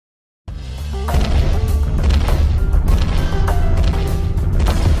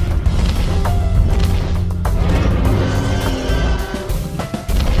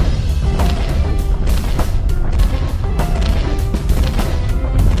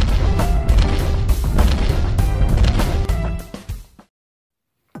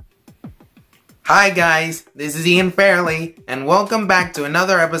Hi guys, this is Ian Fairley, and welcome back to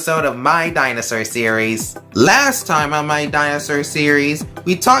another episode of my Dinosaur series. Last time on my Dinosaur series,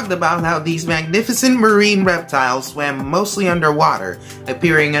 we talked about how these magnificent marine reptiles swam mostly underwater,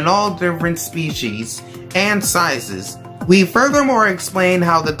 appearing in all different species and sizes. We furthermore explained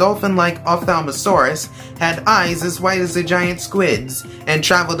how the dolphin-like Allosaurus had eyes as white as the giant squids, and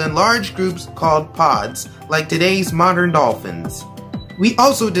traveled in large groups called pods, like today's modern dolphins. We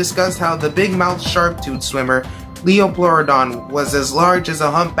also discussed how the big-mouthed sharp-toothed swimmer Leoplerodon was as large as a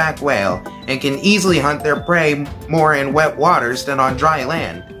humpback whale and can easily hunt their prey more in wet waters than on dry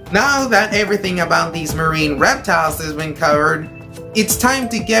land. Now that everything about these marine reptiles has been covered, it's time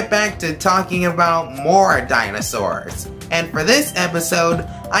to get back to talking about more dinosaurs. And for this episode,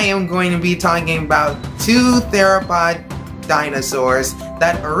 I am going to be talking about two theropod dinosaurs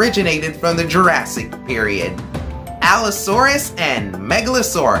that originated from the Jurassic period. Allosaurus and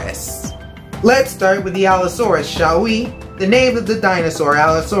Megalosaurus. Let's start with the Allosaurus, shall we? The name of the dinosaur,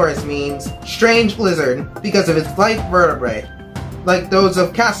 Allosaurus, means strange lizard because of its light vertebrae, like those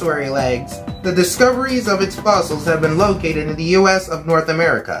of cassowary legs. The discoveries of its fossils have been located in the US of North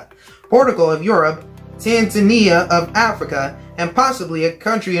America, Portugal of Europe, Tanzania of Africa, and possibly a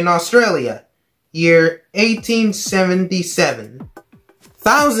country in Australia. Year 1877.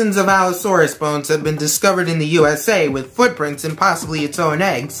 Thousands of Allosaurus bones have been discovered in the USA with footprints and possibly its own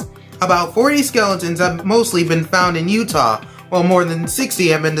eggs. About 40 skeletons have mostly been found in Utah, while more than 60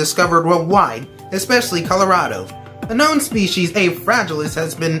 have been discovered worldwide, especially Colorado. A known species, A. fragilis,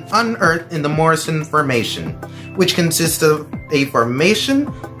 has been unearthed in the Morrison Formation, which consists of a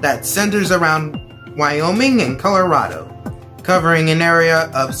formation that centers around Wyoming and Colorado, covering an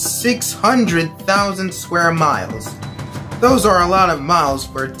area of 600,000 square miles. Those are a lot of miles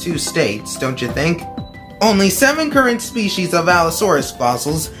for two states, don't you think? Only 7 current species of Allosaurus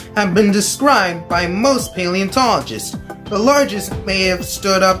fossils have been described by most paleontologists. The largest may have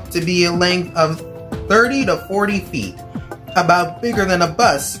stood up to be a length of 30 to 40 feet, about bigger than a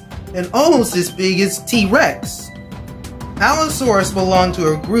bus, and almost as big as T-Rex. Allosaurus belonged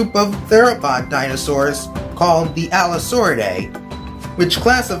to a group of theropod dinosaurs called the Allosauridae, which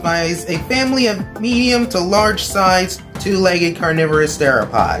classifies a family of medium to large-sized, two-legged carnivorous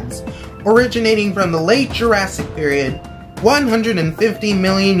theropods, originating from the late Jurassic period 150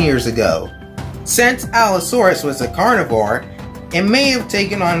 million years ago. Since Allosaurus was a carnivore, it may have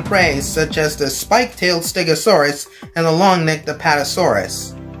taken on prey such as the spike-tailed Stegosaurus and the long-necked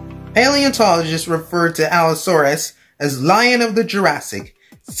Apatosaurus. Paleontologists refer to Allosaurus as Lion of the Jurassic,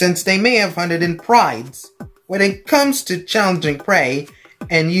 since they may have hunted in prides when it comes to challenging prey,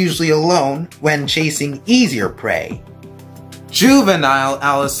 and usually alone when chasing easier prey. Juvenile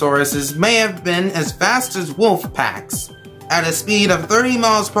Allosauruses may have been as fast as wolf packs, at a speed of 30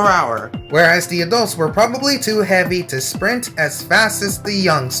 miles per hour, whereas the adults were probably too heavy to sprint as fast as the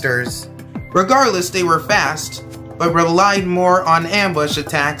youngsters. Regardless, they were fast, but relied more on ambush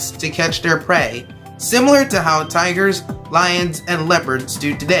attacks to catch their prey, similar to how tigers, lions, and leopards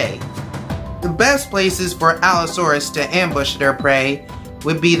do today. The best places for Allosaurus to ambush their prey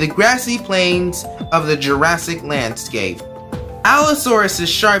would be the grassy plains of the Jurassic landscape. Allosaurus'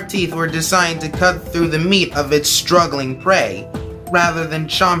 sharp teeth were designed to cut through the meat of its struggling prey, rather than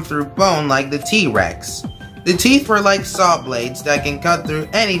chomp through bone like the T-Rex. The teeth were like saw blades that can cut through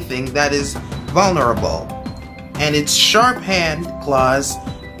anything that is vulnerable, and its sharp hand claws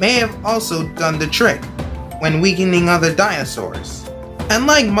may have also done the trick when weakening other dinosaurs.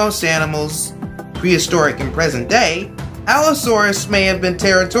 Unlike most animals, prehistoric and present day, Allosaurus may have been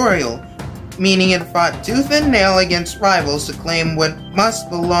territorial, meaning it fought tooth and nail against rivals to claim what must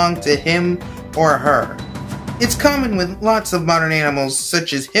belong to him or her. It's common with lots of modern animals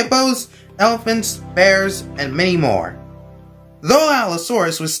such as hippos, elephants, bears, and many more. Though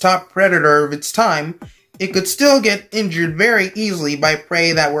Allosaurus was top predator of its time, it could still get injured very easily by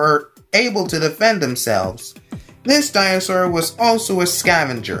prey that were able to defend themselves. This dinosaur was also a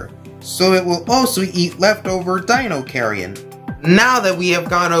scavenger, so it will also eat leftover dino carrion. Now that we have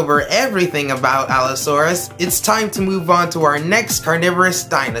gone over everything about Allosaurus, it's time to move on to our next carnivorous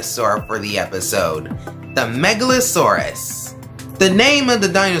dinosaur for the episode, the Megalosaurus. The name of the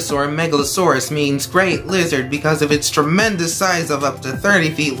dinosaur, Megalosaurus, means great lizard because of its tremendous size of up to 30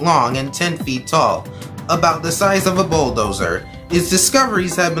 feet long and 10 feet tall, about the size of a bulldozer. Its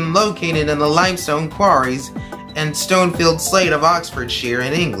discoveries have been located in the limestone quarries and stone-filled slate of Oxfordshire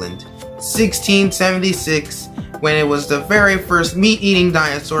in England, 1676, when it was the very first meat-eating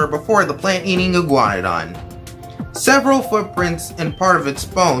dinosaur before the plant-eating iguanodon. Several footprints and part of its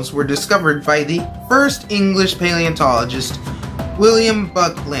bones were discovered by the first English paleontologist, William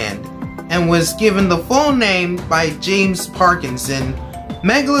Buckland, and was given the full name by James Parkinson,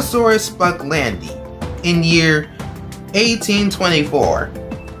 Megalosaurus bucklandi, in year 1824.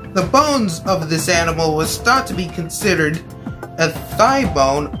 The bones of this animal was thought to be considered a thigh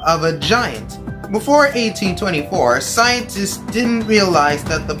bone of a giant. Before 1824, scientists didn't realize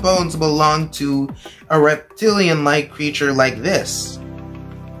that the bones belonged to a reptilian-like creature like this.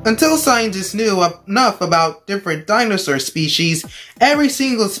 Until scientists knew enough about different dinosaur species, every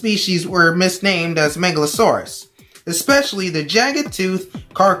single species were misnamed as Megalosaurus, especially the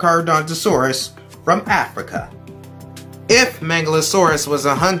jagged-toothed Carcharodontosaurus from Africa. If Megalosaurus was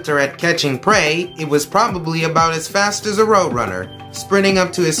a hunter at catching prey, it was probably about as fast as a roadrunner, sprinting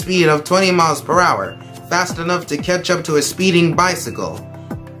up to a speed of 20 miles per hour, fast enough to catch up to a speeding bicycle.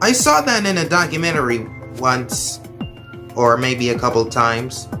 I saw that in a documentary once, or maybe a couple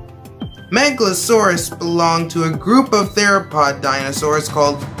times. Megalosaurus belonged to a group of theropod dinosaurs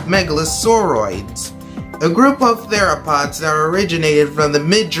called megalosauroids, a group of theropods that originated from the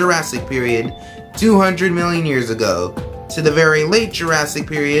mid-Jurassic period, 200 million years ago, to the very late Jurassic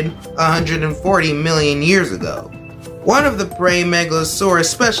period, 140 million years ago. One of the prey Megalosaurus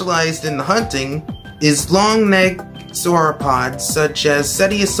specialized in hunting is long-necked sauropods such as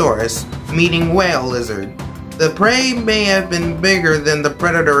Cetiosaurus, meaning whale lizard. The prey may have been bigger than the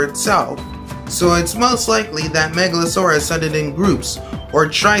predator itself, so it's most likely that Megalosaurus hunted in groups or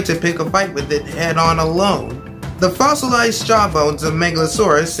tried to pick a fight with it head-on alone. The fossilized jawbones of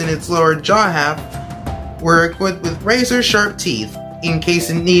Megalosaurus in its lower jaw half were equipped with razor-sharp teeth in case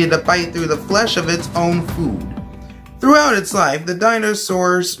it needed to bite through the flesh of its own food. Throughout its life, the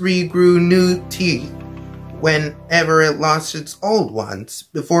dinosaurs regrew new teeth whenever it lost its old ones,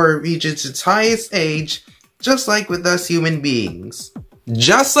 before it reaches its highest age, just like with us human beings.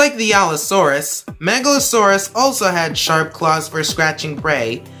 Just like the Allosaurus, Megalosaurus also had sharp claws for scratching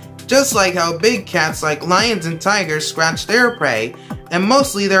prey, just like how big cats like lions and tigers scratch their prey, and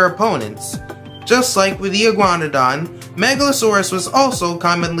mostly their opponents. Just like with the iguanodon, Megalosaurus was also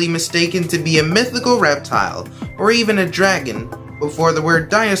commonly mistaken to be a mythical reptile, or even a dragon, before the word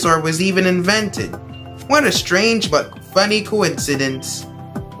dinosaur was even invented. What a strange but funny coincidence.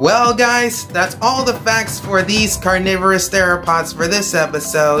 Well guys, that's all the facts for these carnivorous theropods for this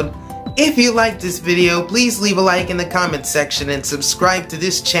episode. If you liked this video, please leave a like in the comment section and subscribe to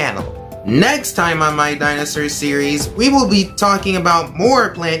this channel. Next time on my dinosaur series, we will be talking about more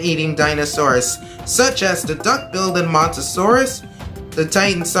plant-eating dinosaurs, such as the duck-billed Montosaurus, the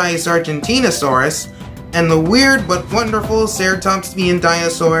titan-sized Argentinosaurus, and the weird but wonderful ceratopsian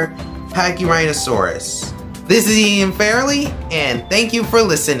dinosaur, Pachyrhinosaurus. This is Ian Fairley, and thank you for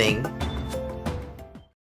listening.